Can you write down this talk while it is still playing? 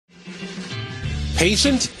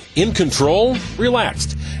Patient, in control,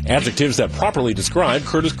 relaxed. Adjectives that properly describe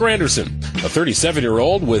Curtis Granderson, a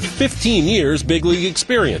 37-year-old with 15 years big league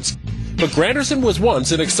experience. But Granderson was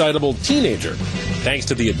once an excitable teenager. Thanks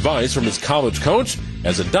to the advice from his college coach,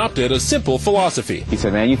 has adopted a simple philosophy. He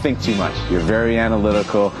said, man, you think too much. You're very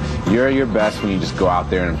analytical. You're at your best when you just go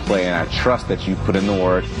out there and play, and I trust that you put in the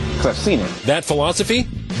work because I've seen it. That philosophy?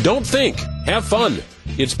 Don't think. Have fun.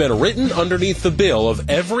 It's been written underneath the bill of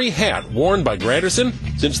every hat worn by Granderson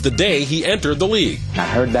since the day he entered the league. I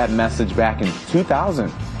heard that message back in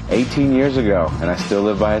 2000. 18 years ago, and I still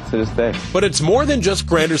live by it to this day. But it's more than just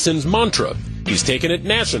Granderson's mantra. He's taken it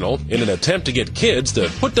national in an attempt to get kids to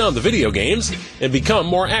put down the video games and become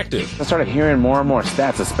more active. I started hearing more and more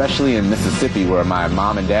stats, especially in Mississippi, where my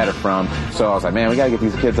mom and dad are from. So I was like, man, we got to get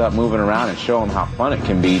these kids up, moving around, and show them how fun it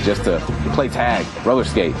can be just to play tag, roller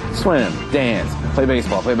skate, swim, dance, play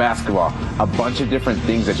baseball, play basketball. A bunch of different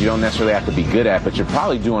things that you don't necessarily have to be good at, but you're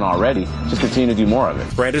probably doing already. Just continue to do more of it.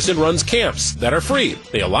 Granderson runs camps that are free.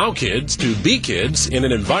 They allow kids to be kids in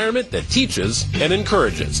an environment that teaches and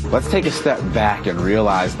encourages. Let's take a step back and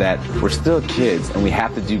realize that we're still kids and we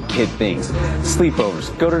have to do kid things.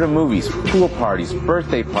 Sleepovers, go to the movies, pool parties,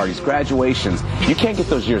 birthday parties, graduations. You can't get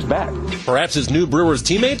those years back. Perhaps his new Brewers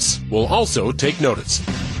teammates will also take notice.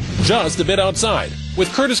 Just a bit outside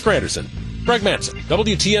with Curtis Granderson. Greg Mattson,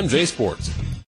 WTMJ Sports.